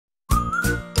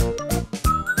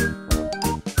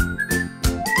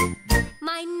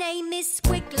is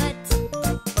Squiglet.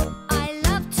 I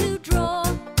love to draw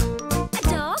a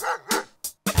dog,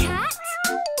 a cat,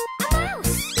 a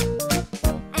mouse,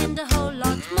 and a whole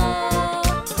lot more.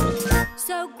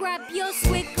 So grab your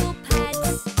Squiggle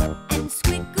Pads and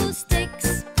Squiggle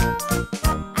Sticks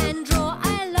and draw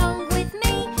along with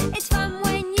me. It's fun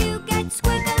when you get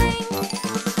squiggling.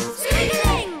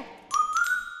 Squiggling!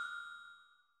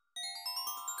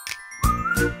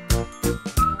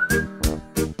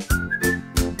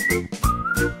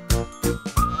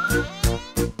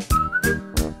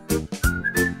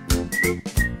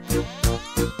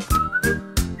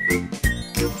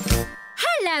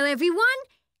 Hello, everyone.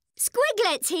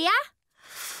 Squiglet's here.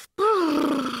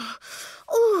 Ooh,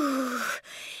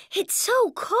 it's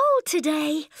so cold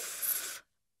today.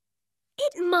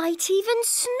 It might even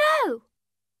snow.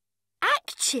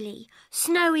 Actually,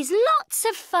 snow is lots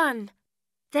of fun.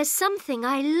 There's something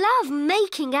I love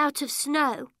making out of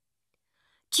snow.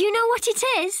 Do you know what it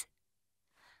is?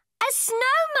 A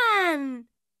snowman!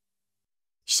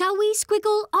 Shall we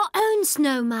squiggle our own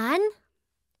snowman?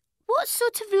 What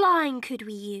sort of line could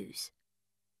we use?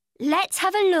 Let's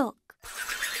have a look.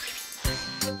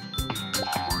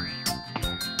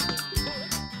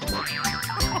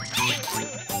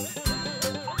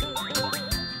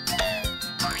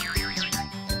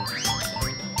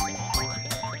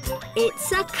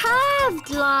 It's a curved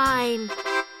line.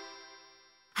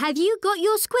 Have you got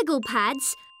your Squiggle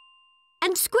Pads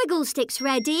and Squiggle Sticks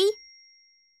ready?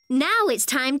 Now it's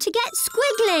time to get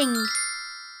squiggling.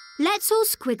 Let's all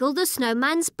squiggle the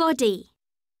snowman's body.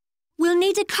 We'll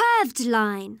need a curved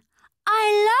line.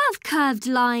 I love curved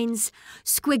lines.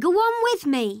 Squiggle one with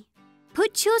me.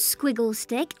 Put your Squiggle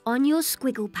Stick on your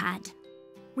Squiggle Pad.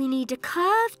 We need a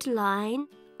curved line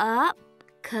up,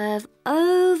 curve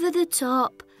over the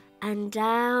top and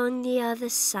down the other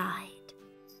side.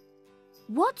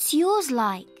 What's yours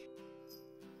like?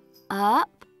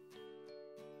 Up,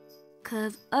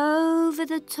 curve over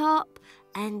the top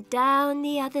and down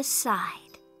the other side.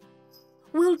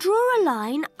 We'll draw a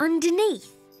line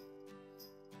underneath.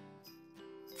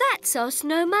 That's our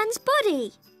snowman's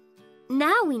body.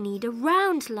 Now we need a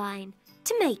round line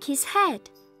to make his head.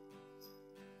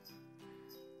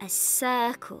 A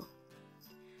circle.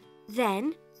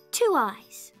 Then 2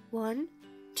 eyes. 1,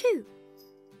 2.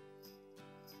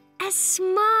 A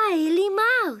smiley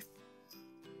mouth.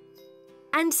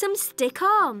 And some stick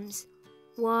arms.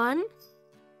 1,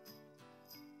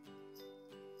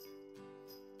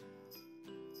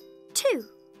 2.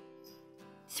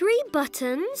 3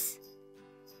 buttons.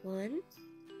 1,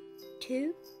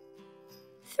 2,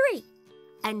 3.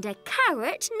 And a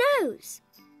carrot nose.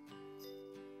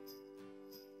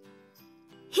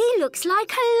 He looks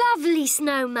like a lovely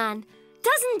snowman,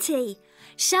 doesn't he?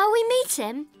 Shall we meet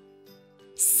him?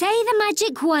 Say the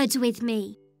magic words with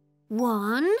me.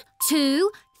 1,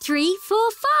 2, 3,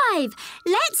 4, 5.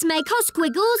 Let's make our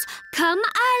squiggles come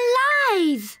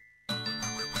alive.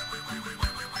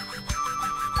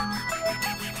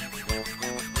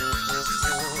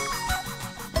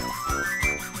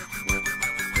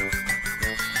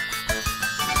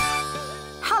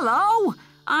 Hello,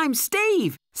 I'm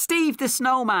Steve the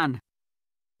Snowman.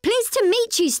 Pleased to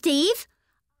meet you, Steve.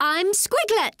 I'm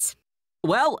Squiglet.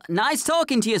 Well, nice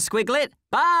talking to you, Squiglet.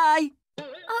 Bye.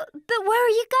 But where are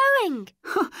you going?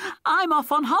 I'm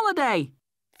off on holiday.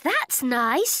 That's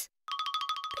nice.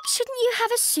 But shouldn't you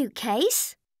have a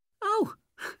suitcase? Oh,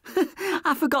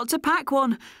 I forgot to pack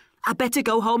one. I better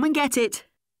go home and get it.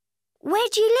 Where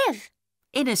do you live?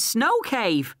 In a snow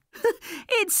cave.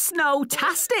 It's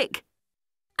snow-tastic.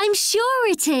 I'm sure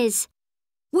it is.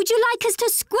 Would you like us to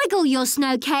squiggle your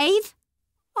snow cave?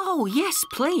 Oh, yes,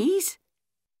 please.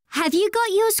 Have you got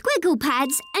your Squiggle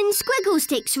Pads and Squiggle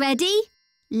Sticks ready?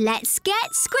 Let's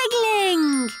get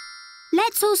squiggling!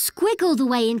 Let's all squiggle the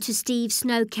way into Steve's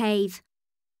snow cave.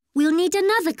 We'll need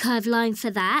another curved line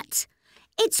for that.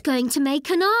 It's going to make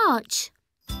an arch.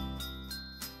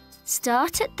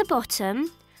 Start at the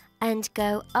bottom and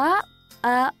go up,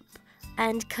 up,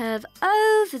 and curve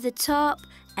over the top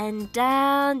and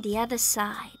down the other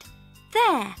side.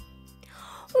 There.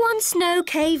 One snow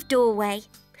cave doorway.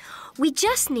 We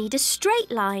just need a straight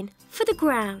line for the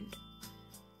ground.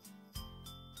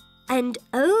 And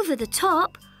over the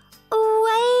top, a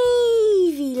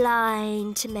wavy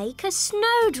line to make a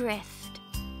snowdrift.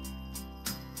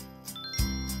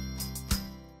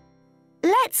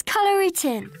 Let's colour it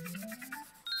in.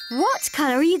 What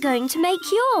colour are you going to make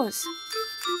yours?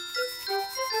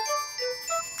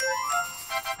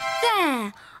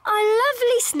 There! Our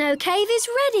lovely snow cave is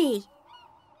ready.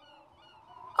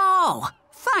 Oh,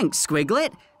 thanks,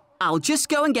 Squiglet. I'll just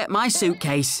go and get my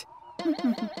suitcase.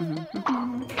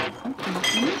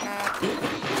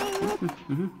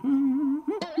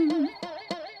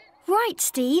 Right,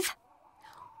 Steve.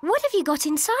 What have you got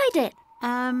inside it?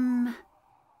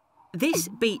 This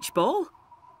beach ball.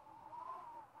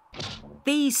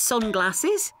 These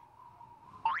sunglasses.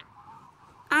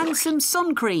 And some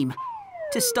sun cream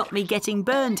to stop me getting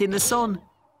burnt in the sun.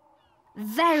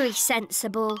 Very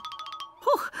sensible.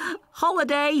 Oh,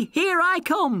 holiday, here I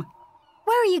come.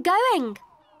 Where are you going?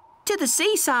 To the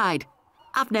seaside.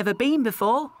 I've never been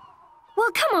before.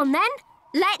 Well, come on then.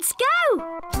 Let's go!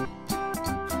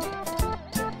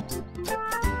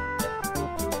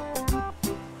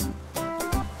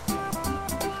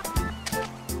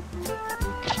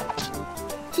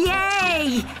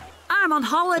 Yay! I'm on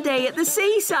holiday at the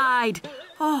seaside.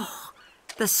 Oh,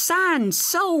 the sand's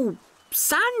so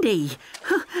sandy.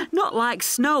 Not like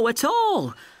snow at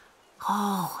all.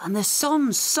 Oh, and the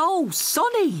sun's so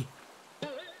sunny.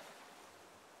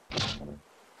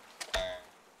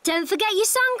 Don't forget your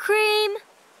sun cream.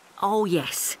 Oh,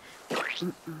 yes.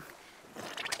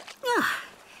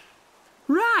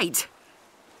 Right.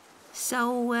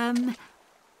 So,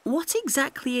 what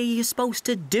exactly are you supposed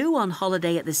to do on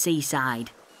holiday at the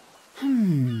seaside?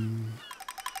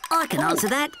 I can answer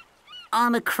that.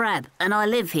 I'm a crab and I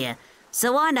live here,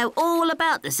 so I know all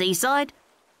about the seaside.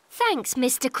 Thanks,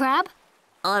 Mr. Crab.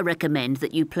 I recommend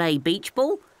that you play beach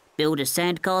ball, build a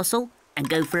sandcastle and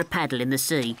go for a paddle in the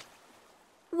sea.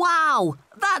 Wow,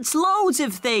 that's loads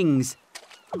of things.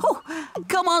 Oh,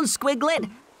 come on,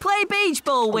 Squiglet, play beach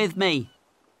ball with me.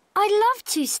 I'd love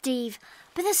to, Steve,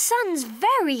 but the sun's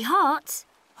very hot.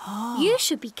 You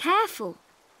should be careful.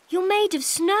 You're made of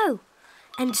snow,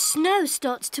 and snow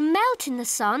starts to melt in the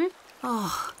sun.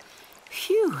 Oh,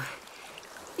 phew.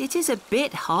 It is a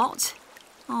bit hot.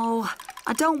 Oh,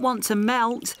 I don't want to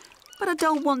melt, but I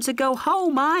don't want to go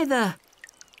home either.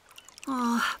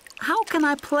 Oh, how can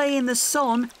I play in the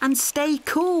sun and stay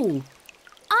cool?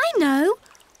 I know.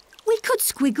 We could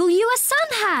squiggle you a sun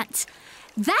hat.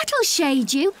 That'll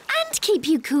shade you and keep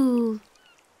you cool.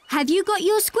 Have you got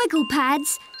your Squiggle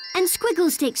Pads and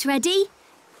Squiggle Sticks ready?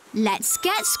 Let's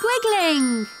get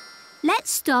squiggling.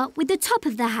 Let's start with the top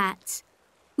of the hat.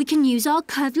 We can use our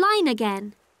curved line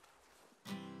again.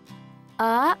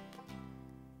 Up,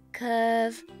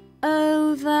 curve,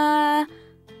 over,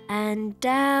 and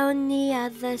down the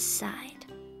other side.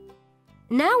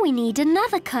 Now we need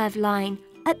another curved line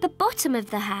at the bottom of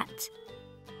the hat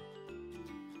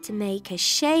to make a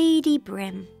shady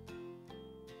brim.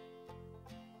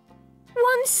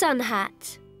 One sun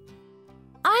hat.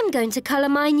 I'm going to colour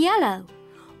mine yellow.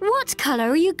 What colour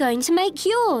are you going to make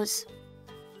yours?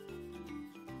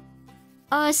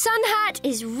 Our sun hat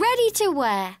is ready to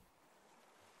wear.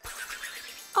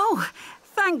 Oh,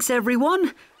 thanks,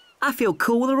 everyone. I feel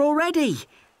cooler already.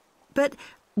 But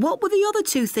what were the other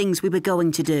two things we were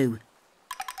going to do?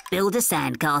 Build a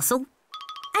sandcastle.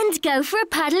 And go for a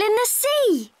paddle in the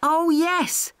sea. Oh,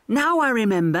 yes. Now I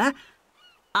remember.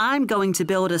 I'm going to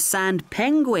build a sand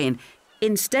penguin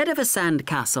instead of a sand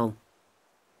castle.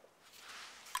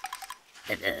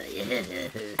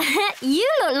 You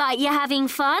look like you're having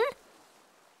fun.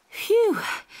 Phew.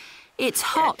 It's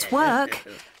hot work.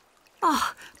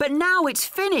 Oh, but now it's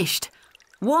finished.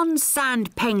 One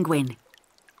sand penguin.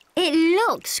 It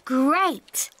looks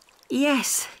great.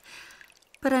 Yes,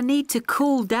 but I need to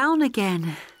cool down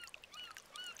again.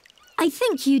 I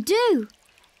think you do.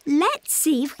 Let's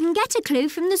see if we can get a clue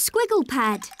from the Squiggle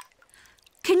Pad.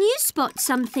 Can you spot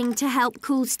something to help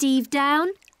cool Steve down?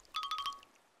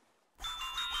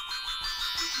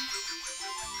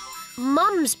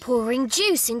 Mum's pouring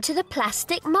juice into the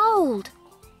plastic mould.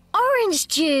 Orange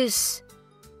juice.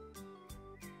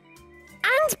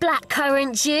 And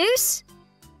blackcurrant juice.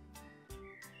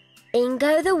 In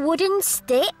go the wooden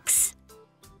sticks.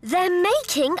 They're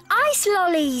making ice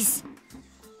lollies.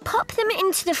 Pop them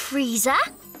into the freezer.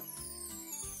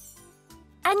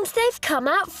 And they've come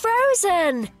out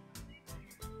frozen.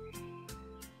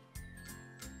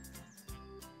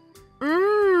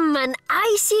 An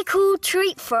icy cool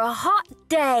treat for a hot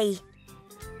day.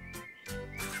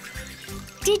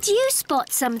 Did you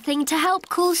spot something to help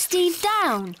cool Steve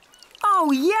down?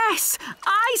 Oh, yes!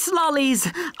 Ice lollies!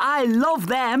 I love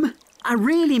them. I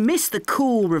really miss the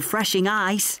cool, refreshing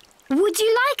ice. Would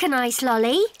you like an ice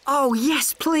lolly? Oh,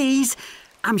 yes, please.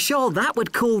 I'm sure that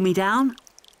would cool me down.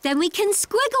 Then we can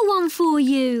squiggle one for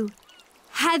you.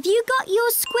 Have you got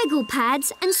your Squiggle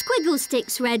Pads and Squiggle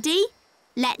Sticks ready?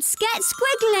 Let's get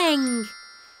squiggling.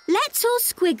 Let's all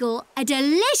squiggle a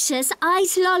delicious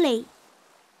ice lolly.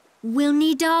 We'll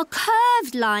need our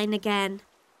curved line again.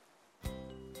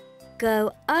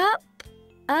 Go up,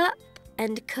 up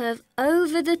and curve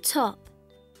over the top.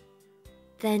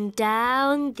 Then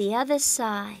down the other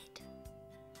side.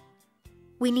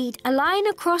 We need a line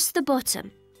across the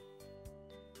bottom.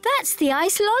 That's the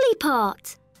ice lolly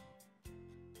part.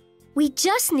 We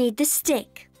just need the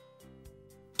stick.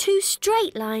 2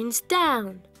 straight lines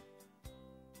down.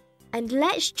 And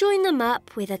let's join them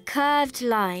up with a curved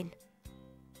line.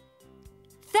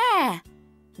 There!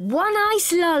 1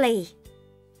 ice lolly.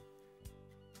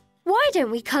 Why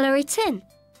don't we colour it in?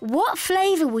 What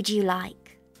flavour would you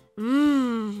like?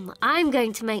 I'm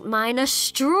going to make mine a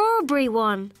strawberry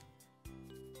one.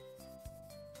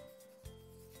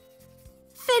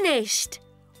 Finished!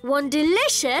 1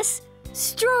 delicious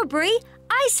strawberry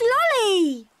ice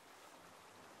lolly!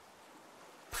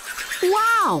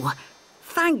 Wow!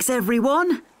 Thanks,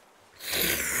 everyone.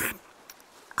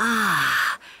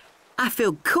 I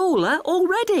feel cooler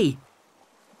already.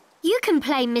 You can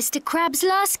play Mr. Crab's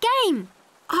last game.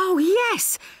 Oh,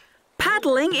 yes!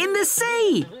 Paddling in the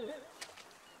sea!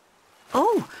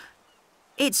 Oh,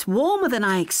 it's warmer than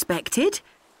I expected.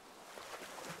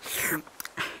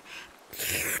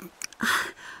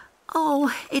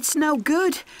 Oh, it's no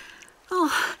good.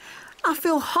 Oh, I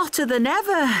feel hotter than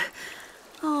ever.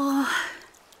 Oh.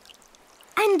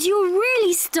 And you're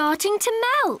really starting to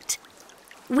melt.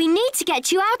 We need to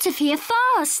get you out of here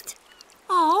fast.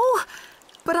 Oh,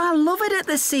 but I love it at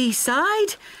the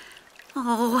seaside.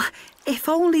 Oh, if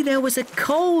only there was a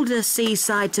colder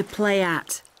seaside to play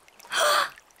at.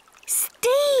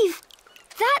 Steve,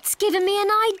 that's given me an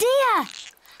idea.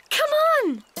 Come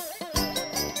on.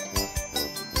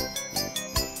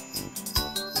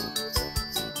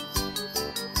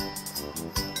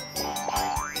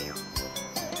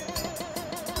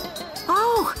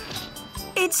 Oh,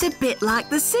 it's a bit like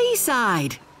the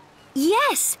seaside.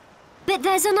 Yes, but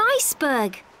there's an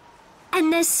iceberg.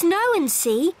 And there's snow and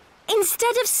sea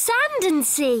instead of sand and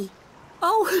sea.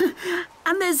 Oh,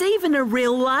 and there's even a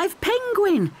real live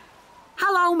penguin.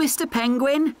 Hello, Mr.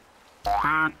 Penguin.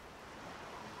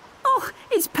 Oh,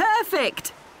 it's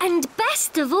perfect. And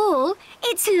best of all,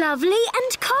 it's lovely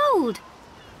and cold.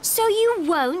 So you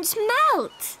won't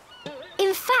melt.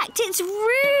 In fact, it's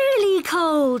really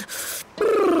cold.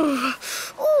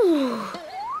 Ooh.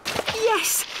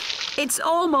 Yes, it's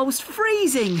almost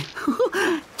freezing.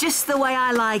 Just the way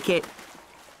I like it.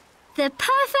 The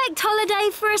perfect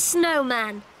holiday for a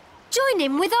snowman. Join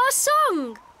in with our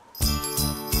song.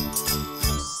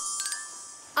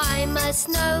 I'm a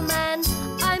snowman,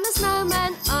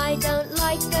 I don't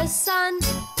like the sun,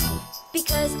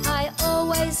 because I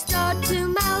always start to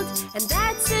melt, and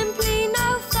that's simply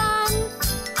no fun.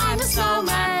 I'm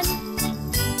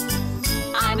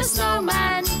a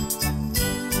snowman,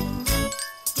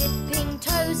 dipping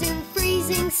toes in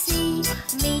freezing sea,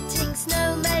 meeting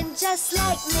snowmen just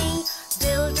like me,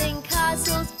 building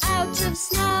castles out of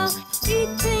snow,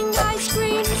 eating ice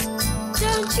creams,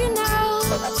 don't you know?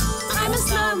 I'm a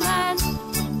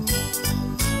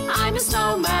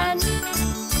snowman,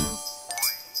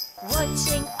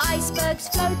 watching icebergs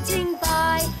floating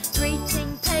by,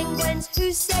 greeting penguins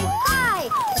who say hi.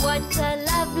 What a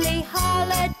lovely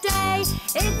holiday,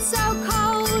 it's so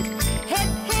cold, hip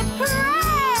hip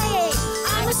hooray!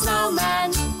 I'm a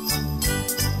snowman,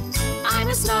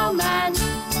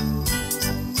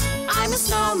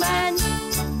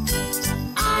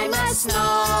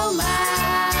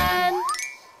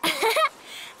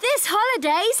 This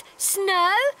holiday's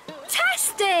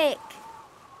snow-tastic!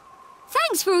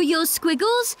 Thanks for all your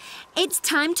squiggles. It's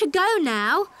time to go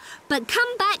now, but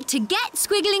come back to Get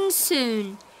Squiggling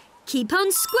soon. Keep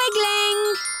on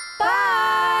squiggling.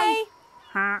 Bye!